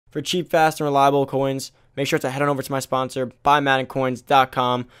For cheap, fast, and reliable coins, make sure to head on over to my sponsor,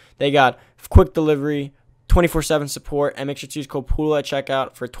 BuyMaddenCoins.com. They got quick delivery, 24/7 support, and make sure to use code POODLE at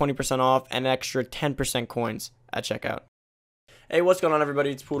checkout for 20% off and an extra 10% coins at checkout. Hey, what's going on,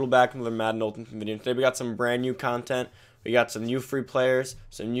 everybody? It's Poodle back with another Madden Ultimate video. Today we got some brand new content. We got some new free players,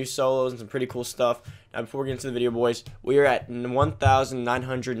 some new solos, and some pretty cool stuff. Now, before we get into the video, boys, we are at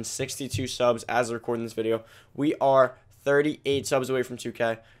 1,962 subs as of recording this video. We are 38 subs away from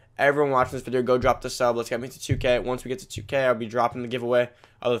 2K. Everyone watching this video, go drop the sub. Let's get me to 2K. Once we get to 2K, I'll be dropping the giveaway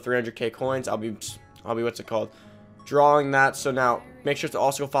of the 300K coins. I'll be drawing that. So now, make sure to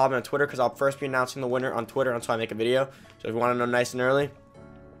also follow me on Twitter because I'll first be announcing the winner on Twitter until I make a video. So if you want to know nice and early,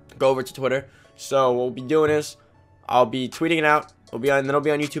 go over to Twitter. So what we'll be doing is, I'll be tweeting it out. Then it'll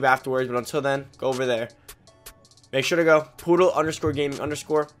be on YouTube afterwards. But until then, go over there. Make sure to go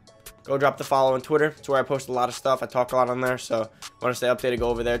Poodle_gaming_. Go drop the follow on Twitter. It's where I post a lot of stuff. I talk a lot on there. So want to stay updated, go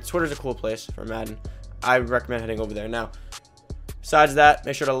over there. Twitter's a cool place for Madden. I recommend heading over there. Now, besides that,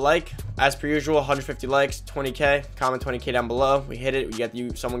 make sure to like. As per usual, 150 likes, 20K. Comment 20K down below. We hit it. We get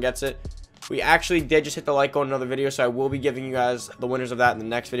you. Someone gets it. We actually did just hit the like goal in another video. So I will be giving you guys the winners of that in the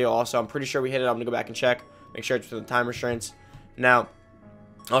next video. Also, I'm pretty sure we hit it. I'm going to go back and check. Make sure it's within the time restraints. Now,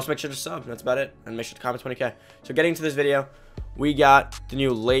 also make sure to sub. That's about it. And make sure to comment 20K. So getting to this video, we got the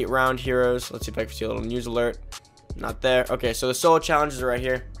new late round heroes. Let's see if I can see a little news alert. Not there. Okay, so the solo challenges are right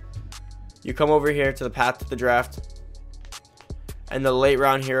here. You come over here to the path to the draft. And the late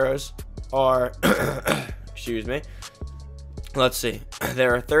round heroes are, excuse me. Let's see.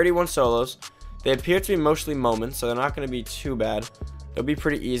 There are 31 solos. They appear to be mostly moments, so they're not going to be too bad. It'll be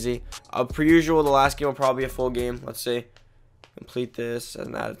pretty easy. Per usual, the last game will probably be a full game. Let's see. Complete this as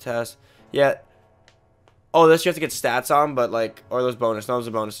an added test. Yeah. Oh, this you have to get stats on, but like, or those bonus. No, those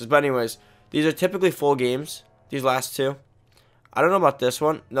are bonuses. But anyways, these are typically full games. These last two. I don't know about this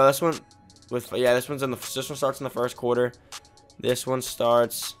one. No, this one with this one starts in the first quarter. This one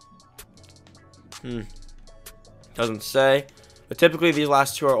starts. Doesn't say. But typically these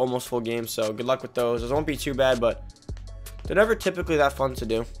last two are almost full games. So good luck with those. Those won't be too bad, but they're never typically that fun to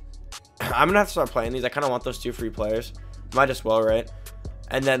do. I'm going to have to start playing these. I kind of want those two free players. Might as well, right?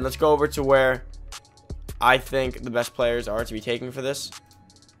 And then let's go over to where I think the best players are to be taken for this.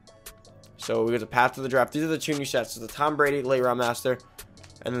 So we go to Path to the Draft. These are the two new sets. So the Tom Brady Late Round Master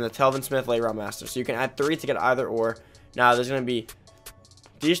and then the Telvin Smith Late Round Master. So you can add 3 to get either or. Now there's going to be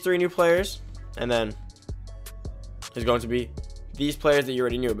these 3 new players. And then there's going to be these players that you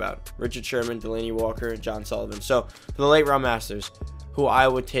already knew about. Richard Sherman, Delaney Walker, John Sullivan. So for the Late Round Masters, who I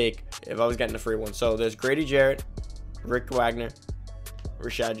would take if I was getting a free one. So there's Grady Jarrett, Rick Wagner,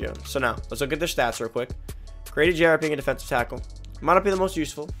 Rashad Jones. So now, let's look at their stats real quick. Grady Jarrett being a defensive tackle. Might not be the most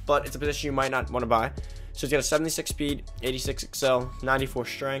useful, but it's a position you might not want to buy. So he's got a 76 speed, 86 excel, 94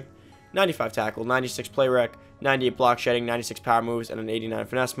 strength, 95 tackle, 96 play rec, 98 block shedding, 96 power moves, and an 89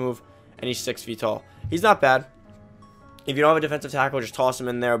 finesse move. And he's 6 feet tall. He's not bad. If you don't have a defensive tackle, just toss him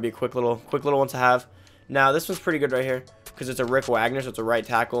in there. It'll be a quick little one to have. Now, this one's pretty good right here because it's a Rick Wagner, so it's a right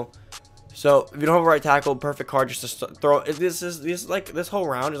tackle. So if you don't have a right tackle, perfect card just to throw. This whole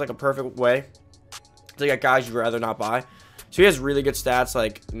round is like a perfect way to get guys you'd rather not buy. So he has really good stats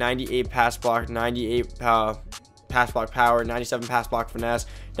like 98 pass block, 98 pass block power, 97 pass block finesse,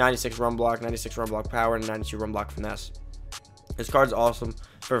 96 run block, 96 run block power, and 92 run block finesse. This card's awesome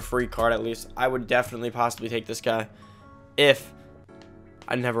for a free card at least. I would definitely possibly take this guy if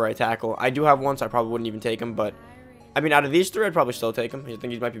I didn't have a right tackle. I do have one, so I probably wouldn't even take him, but I mean, out of these 3, I'd probably still take him. I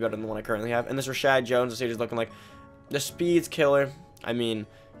think he might be better than the one I currently have. And this Rashad Jones, the stage is looking like the speed's killer. I mean,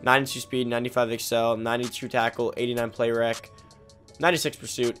 92 speed, 95 excel, 92 tackle, 89 play rec, 96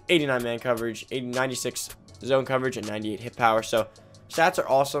 pursuit, 89 man coverage, 96 zone coverage, and 98 hit power. So stats are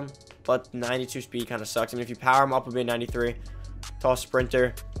awesome, but 92 speed kind of sucks. I mean, if you power him up, it'll be a 93. Tall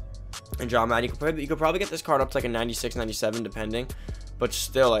sprinter and John Madden. You could probably get this card up to like a 96, 97, depending. But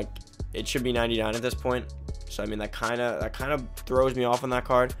still, like, it should be 99 at this point. So I mean, that kind of throws me off on that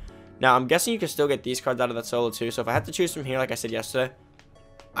card. Now I'm guessing you can still get these cards out of that solo too. So if I had to choose from here, like I said yesterday,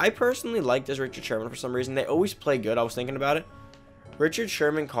 I personally like this Richard Sherman for some reason. They always play good. I was thinking about it. Richard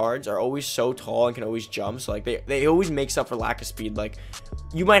Sherman cards are always so tall and can always jump. So like they always makes up for lack of speed. Like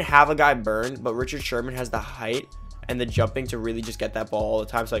you might have a guy burned, but Richard Sherman has the height and the jumping to really just get that ball all the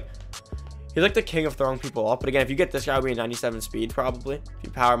time. So like he's like the king of throwing people off. But again, if you get this guy, it'll be a 97 speed probably. If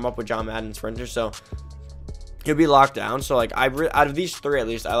you power him up with John Madden and Sprinter. So he'll be locked down. So like out of these 3 at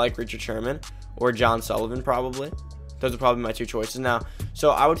least, I like Richard Sherman or John Sullivan probably. Those are probably my 2 choices now. So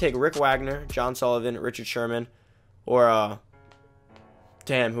I would take Rick Wagner, John Sullivan, Richard Sherman, or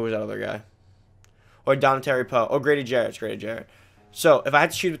damn, who was that other guy? Or Don Terry Poe. Or Grady Jarrett. It's Grady Jarrett. So if I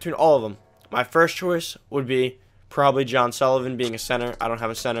had to choose between all of them, my first choice would be probably John Sullivan being a center. I don't have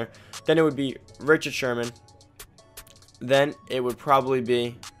a center. Then it would be Richard Sherman. Then it would probably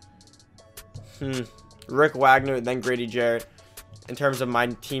be Rick Wagner, then Grady Jarrett. In terms of my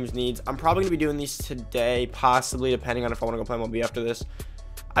team's needs, I'm probably going to be doing these today, possibly, depending on if I want to go play MLB after this.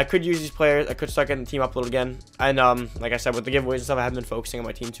 I could use these players. I could start getting the team up a little again. And like I said, with the giveaways and stuff, I haven't been focusing on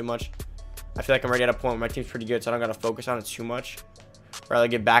my team too much. I feel like I'm already at a point where my team's pretty good, so I don't got to focus on it too much. Rather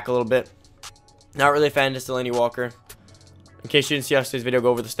get back a little bit. Not really a fan of Delaney Walker. In case you didn't see yesterday's video, go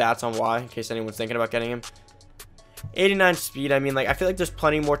over the stats on why, in case anyone's thinking about getting him. 89 speed. I mean, like, I feel like there's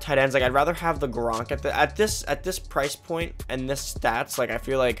plenty more tight ends. Like, I'd rather have the Gronk at this price point and this stats. Like, I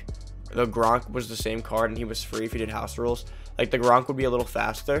feel like the Gronk was the same card and he was free if he did house rules. Like, the Gronk would be a little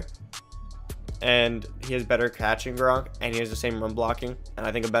faster, and he has better catching Gronk, and he has the same run blocking, and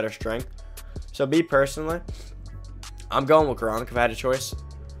I think a better strength. So, me personally, I'm going with Gronk if I had a choice.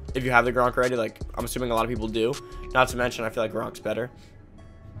 If you have the Gronk already, like, I'm assuming a lot of people do. Not to mention, I feel like Gronk's better.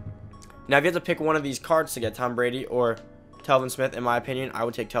 Now, if you have to pick one of these cards to get Tom Brady or Telvin Smith, in my opinion, I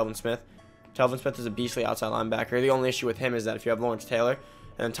would take Telvin Smith. Telvin Smith is a beastly outside linebacker. The only issue with him is that if you have Lawrence Taylor,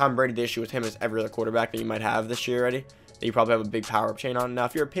 and then Tom Brady, the issue with him is every other quarterback that you might have this year already, that you probably have a big power-up chain on. Now,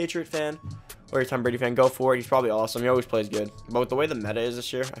 if you're a Patriot fan or you're a Tom Brady fan, go for it. He's probably awesome. He always plays good. But with the way the meta is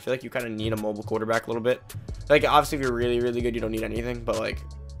this year, I feel like you kind of need a mobile quarterback a little bit. Like, obviously, if you're really, really good, you don't need anything. But, like,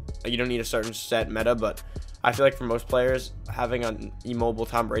 you don't need a certain set meta. But I feel like for most players, having an immobile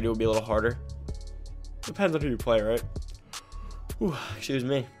Tom Brady would be a little harder. Depends on who you play, right? Ooh, excuse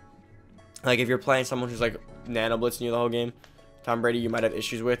me. Like, if you're playing someone who's, like, nano blitzing you the whole game, Tom Brady you might have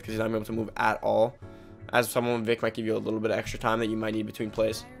issues with because he's not able to move at all. As someone with Vic might give you a little bit of extra time that you might need between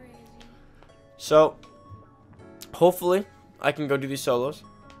plays. So, hopefully, I can go do these solos.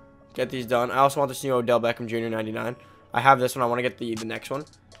 Get these done. I also want this new Odell Beckham Jr. 99. I have this one. I want to get the next one.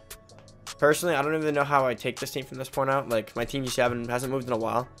 Personally, I don't even know how I take this team from this point out. Like, my team hasn't moved in a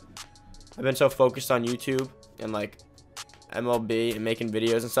while. I've been so focused on YouTube and, like, MLB and making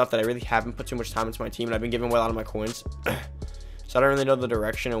videos and stuff that I really haven't put too much time into my team. And I've been giving away a lot of my coins. So I don't really know the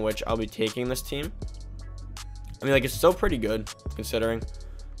direction in which I'll be taking this team. I mean, like, it's still pretty good considering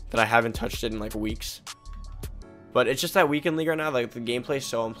that I haven't touched it in, like, weeks. But it's just that weekend league right now. Like, the gameplay is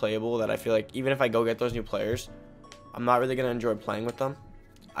so unplayable that I feel like even if I go get those new players, I'm not really going to enjoy playing with them.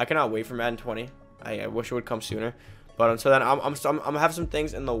 I cannot wait for Madden 20. I wish it would come sooner. But until then, I'm have some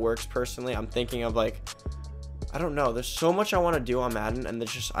things in the works personally. I'm thinking of, like, I don't know. There's so much I want to do on Madden, and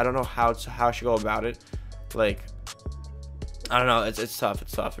there's just I don't know how I should go about it. Like, I don't know. It's tough.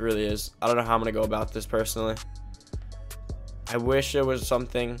 It's tough. It really is. I don't know how I'm gonna go about this personally. I wish there was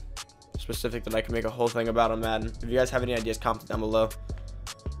something specific that I could make a whole thing about on Madden. If you guys have any ideas, comment down below.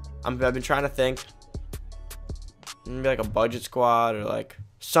 I've been trying to think. Maybe like a budget squad or like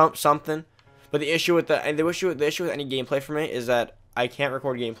something. But the issue with the issue with any gameplay for me is that I can't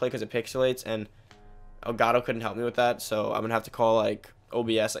record gameplay because it pixelates, and Elgato couldn't help me with that. So I'm gonna have to call like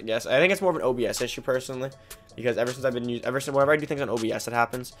OBS, I guess. I think it's more of an OBS issue personally, because ever since whenever I do things on OBS, it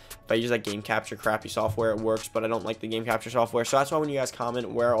happens. If I use like game capture crappy software, it works, but I don't like the game capture software. So that's why when you guys comment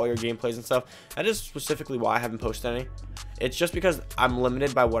where are all your gameplays and stuff, that is specifically why I haven't posted any. It's just because I'm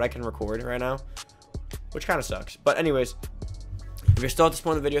limited by what I can record right now, which kind of sucks. But anyways, if you're still at this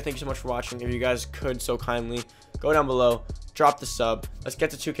point in the video, thank you so much for watching. If you guys could so kindly go down below, drop the sub. Let's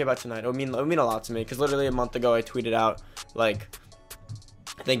get to 2K by tonight. It would mean a lot to me, because literally a month ago I tweeted out like,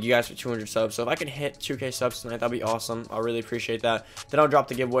 thank you guys for 200 subs. So if I can hit 2K subs tonight, that'd be awesome. I'll really appreciate that. Then I'll drop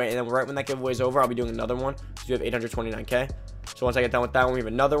the giveaway, and then right when that giveaway is over, I'll be doing another one. So we have 829K. So once I get done with that one, we have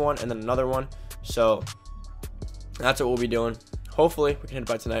another one, and then another one. So that's what we'll be doing. Hopefully we can hit it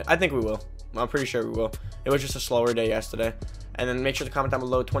by tonight. I think we will. I'm pretty sure we will. It was just a slower day yesterday. And then make sure to comment down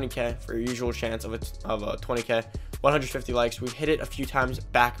below 20K for your usual chance of 20K. 150 likes. We've hit it a few times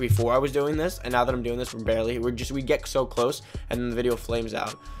back before I was doing this, and now that I'm doing this, we get so close, and then the video flames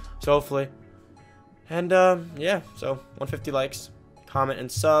out. So hopefully, and yeah, so 150 likes, comment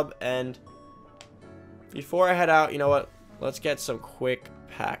and sub. And before I head out, you know what? Let's get some quick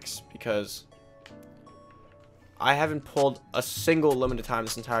packs, because I haven't pulled a single limited time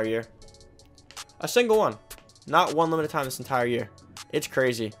this entire year. A single one. Not one limited time this entire year. It's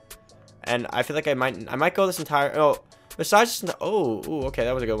crazy. And I feel like I might go this entire, besides this, okay,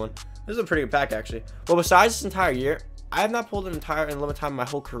 that was a good one. This is a pretty good pack, actually. Well, besides this entire year, I have not pulled an entire limited time in my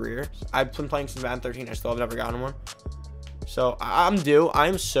whole career. I've been playing since Madden 13. I still have never gotten one. So I'm due.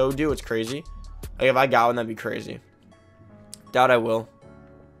 I'm so due. It's crazy. Like, if I got one, that'd be crazy. Doubt I will.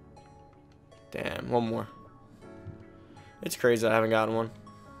 Damn, one more. It's crazy that I haven't gotten one.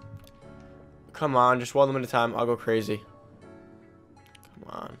 Come on, just one limited time. I'll go crazy. Come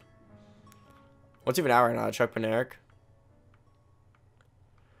on. What's even out right now? Chuck Paneric.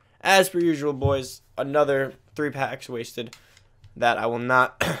 As per usual, boys, another 3 packs wasted that I will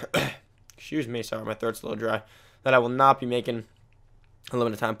not, excuse me, sorry, my throat's a little dry, that I will not be making a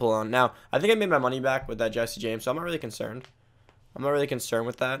limited time pull on. Now, I think I made my money back with that Jesse James, so I'm not really concerned. I'm not really concerned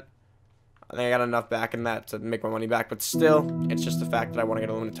with that. I think I got enough back in that to make my money back, but still, it's just the fact that I want to get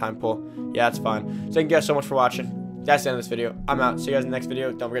a limited time pull. Yeah, that's fine. So thank you guys so much for watching. That's the end of this video. I'm out. See you guys in the next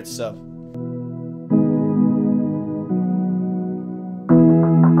video. Don't forget to sub.